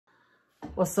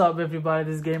What's up, everybody?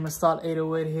 This is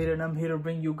GamerStart808 here, and I'm here to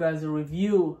bring you guys a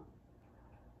review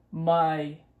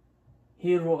My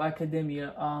Hero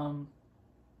Academia.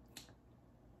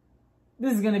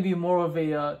 This is gonna be more of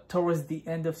a towards the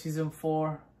end of season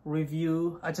 4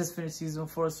 review. I just finished season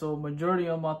 4, so majority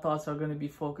of my thoughts are gonna be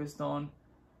focused on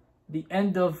the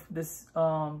end of this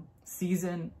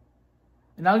season,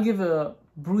 and I'm gonna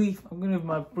give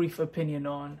my brief opinion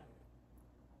on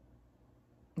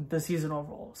the season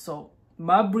overall. So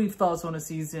my brief thoughts on the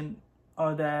season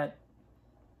are that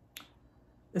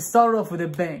it started off with a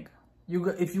bang.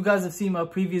 If you guys have seen my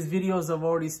previous videos, I've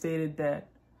already stated that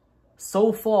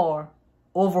so far,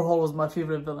 Overhaul was my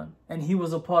favorite villain, and he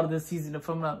was a part of this season, if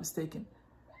I'm not mistaken.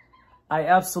 I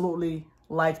absolutely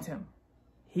liked him.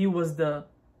 He was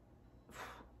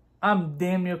I'm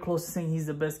damn near close to saying he's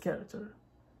the best character.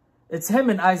 It's him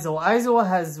and Aizawa. Aizawa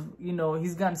has,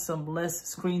 he's gotten some less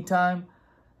screen time.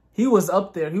 He was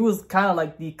up there. He was kind of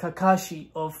like the Kakashi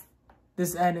of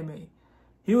this anime.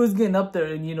 He was getting up there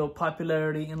in,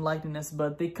 popularity and likeness,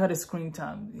 but they cut his screen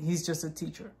time. He's just a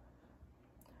teacher.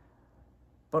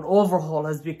 But Overhaul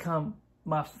has become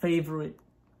my favorite.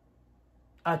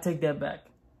 I take that back.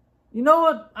 You know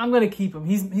what? I'm going to keep him.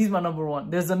 He's my number one.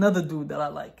 There's another dude that I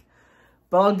like,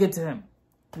 but I'll get to him.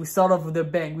 We start off with a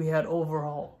bang. We had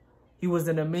Overhaul. He was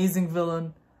an amazing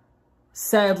villain.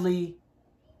 Sadly,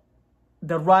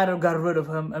 the writer got rid of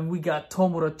him, and we got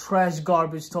Tomura, trash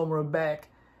garbage Tomura, back.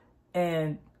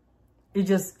 And it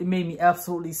made me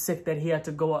absolutely sick that he had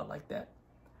to go out like that.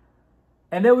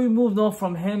 And then we moved on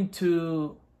from him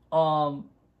to,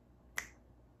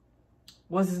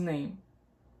 what's his name?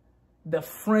 The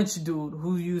French dude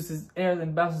who uses air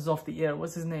and bounces off the air.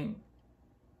 What's his name?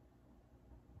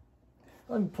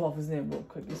 Let me pull up his name real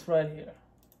quick. It's right here.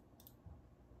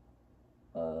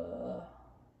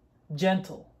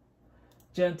 Gentle.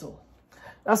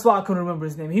 That's why I couldn't remember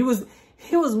his name. He was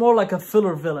more like a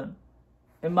filler villain,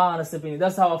 in my honest opinion.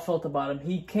 That's how I felt about him.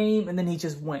 He came and then he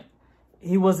just went.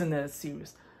 He wasn't that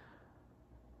serious.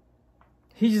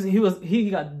 He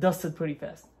got dusted pretty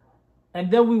fast.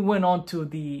 And then we went on to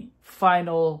the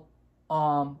final,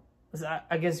 I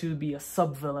guess he would be a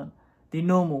sub-villain, the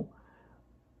Nomu.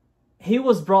 He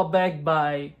was brought back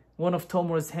by one of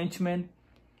Tomura's henchmen,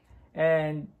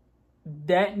 and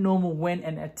that Nomu went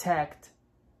and attacked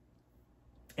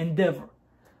Endeavor.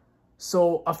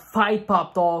 So a fight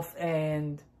popped off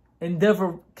and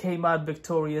Endeavor came out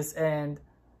victorious, and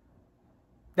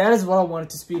that is what I wanted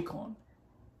to speak on.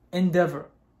 Endeavor.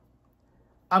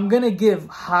 I'm going to give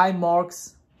high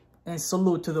marks and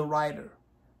salute to the writer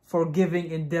for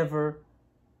giving Endeavor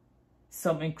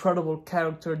some incredible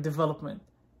character development,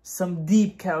 some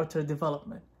deep character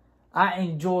development. I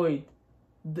enjoyed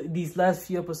these last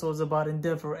few episodes about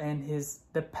Endeavor and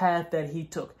the path that he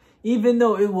took. Even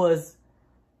though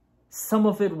some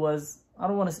of it was,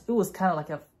 it was kind of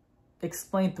like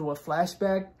explained through a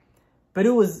flashback, but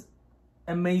it was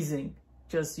amazing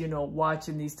just,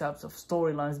 watching these types of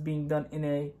storylines being done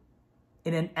in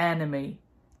an anime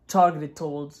targeted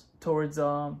towards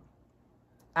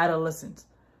adolescents.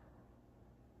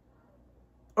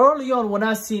 Early on, when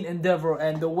I seen Endeavor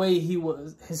and the way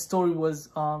his story was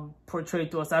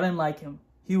portrayed to us, I didn't like him.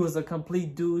 He was a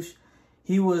complete douche.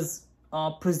 He was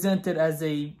presented as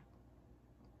I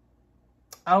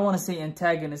don't want to say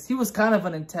antagonist. He was kind of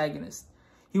an antagonist.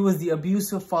 He was the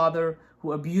abusive father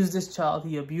who abused his child.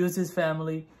 He abused his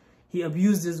family. He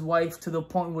abused his wife to the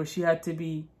point where she had to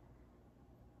be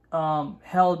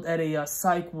held at a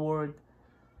psych ward.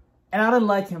 And I didn't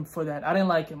like him for that. I didn't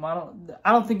like him. I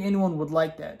don't think anyone would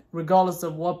like that, regardless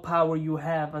of what power you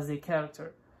have as a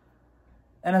character.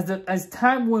 And as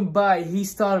time went by, he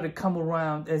started to come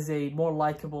around as a more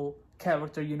likable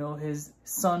character. His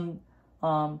son,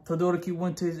 Todoroki,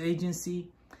 went to his agency.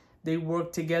 They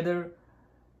worked together.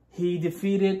 He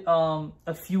defeated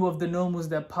a few of the Nomus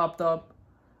that popped up.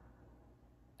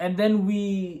 And then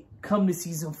we come to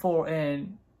season 4,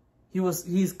 and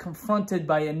he's confronted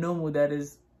by a Nomu that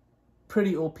is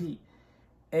pretty OP,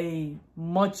 a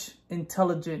much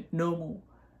intelligent Nomu,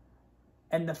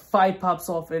 and the fight pops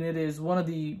off, and it is one of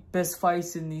the best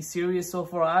fights in the series so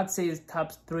far. I'd say it's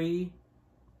top 3.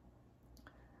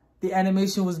 The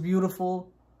animation was beautiful,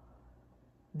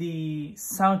 the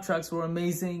soundtracks were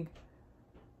amazing,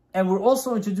 and we're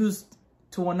also introduced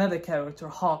to another character,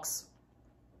 Hawks.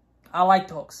 I liked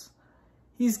Hawks.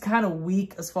 He's kind of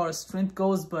weak as far as strength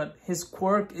goes, but his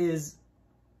quirk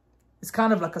it's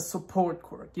kind of like a support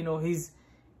quirk.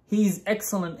 He's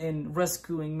excellent in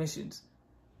rescuing missions,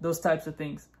 those types of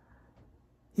things.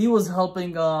 He was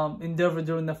helping Endeavor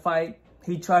during the fight.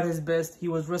 He tried his best. He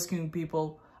was rescuing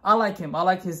people. I like him. I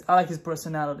like his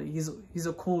personality. He's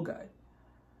a cool guy.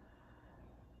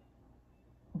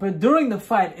 But during the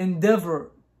fight,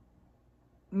 Endeavor,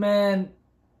 man,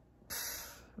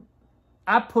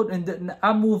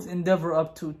 I moved Endeavor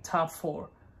up to top 4.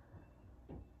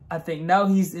 I think now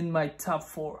he's in my top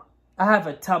 4. I have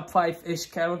a top 5-ish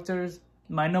characters.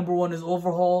 My number 1 is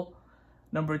Overhaul.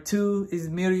 Number 2 is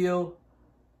Mirio.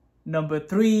 Number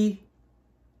 3,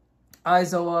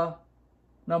 Aizawa.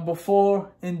 Number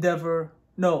 4, Endeavor.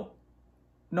 No.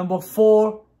 Number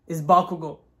 4 is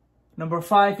Bakugo. Number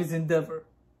 5 is Endeavor.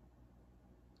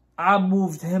 I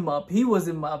moved him up. He was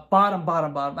in my bottom.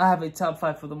 I have a top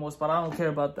 5 for the most part. I don't care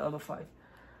about the other 5.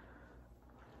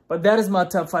 But that is my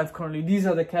top 5 currently. These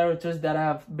are the characters that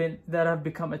I've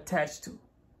become attached to.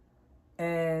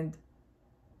 And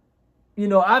you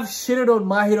know, I've shitted on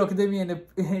My Hero Academia in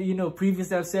the, you know,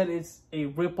 previously I've said it's a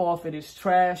ripoff, it is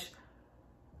trash.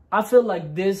 I feel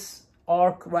like this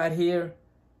arc right here,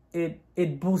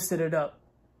 it boosted it up.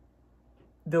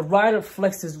 The writer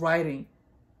flexed his writing,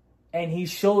 and he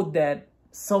showed that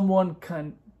someone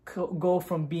can go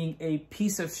from being a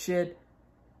piece of shit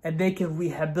and they can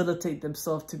rehabilitate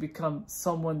themselves to become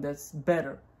someone that's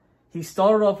better. He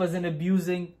started off as an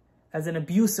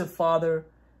abusive father,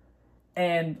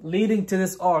 and leading to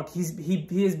this arc, he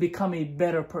has become a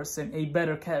better person, a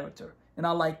better character. And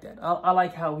I like that. I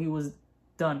like how he was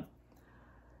done.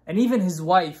 And even his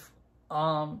wife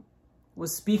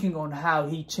was speaking on how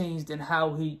he changed and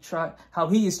how he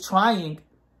is trying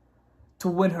to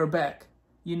win her back.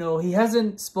 You know, he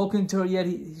hasn't spoken to her yet.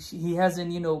 He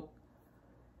hasn't, you know,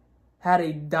 had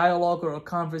a dialogue or a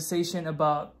conversation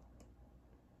about,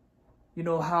 you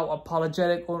know, how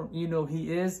apologetic or, you know,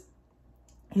 he is.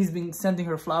 He's been sending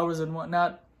her flowers and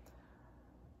whatnot.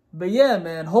 But yeah,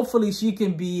 man, hopefully she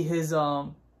can be his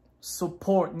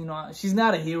support. You know, she's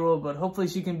not a hero, but hopefully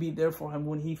she can be there for him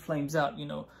when he flames out, you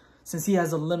know, since he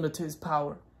has a limit to his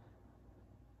power.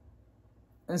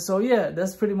 And so, yeah,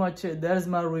 that's pretty much it. That is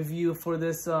my review for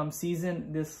this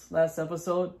season, this last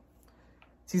episode.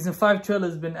 Season 5 trailer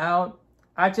has been out.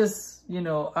 I just, you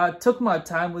know, I took my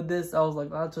time with this. I was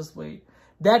like, I'll just wait.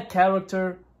 That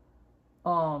character,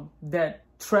 that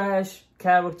trash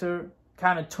character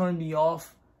kind of turned me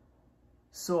off.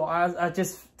 So I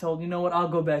just told, you know what, I'll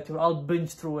go back to it. I'll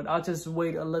binge through it. I'll just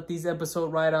wait. I'll let these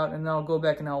episodes ride out, and then I'll go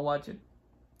back and I'll watch it.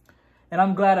 And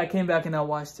I'm glad I came back and I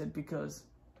watched it, because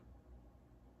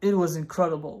it was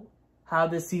incredible how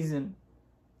this season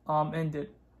ended.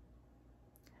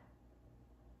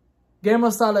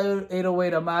 Gamer Style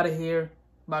 808, I'm out of here.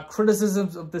 My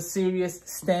criticisms of the series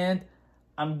stand.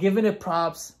 I'm giving it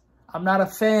props. I'm not a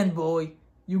fanboy.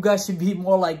 You guys should be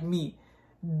more like me.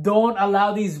 Don't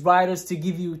allow these writers to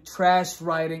give you trash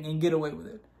writing and get away with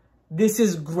it. This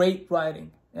is great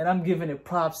writing, and I'm giving it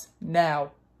props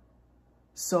now.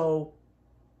 So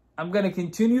I'm going to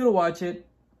continue to watch it.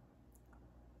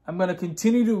 I'm going to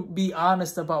continue to be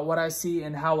honest about what I see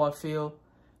and how I feel.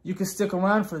 You can stick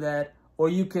around for that, or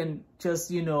you can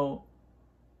just, you know,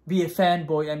 be a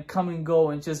fanboy and come and go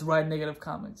and just write negative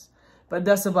comments. But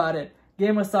that's about it.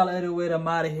 Gamer Style 808, I'm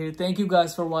out of here. Thank you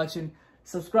guys for watching.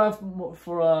 Subscribe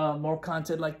for more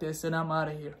content like this, and I'm out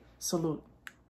of here. Salute.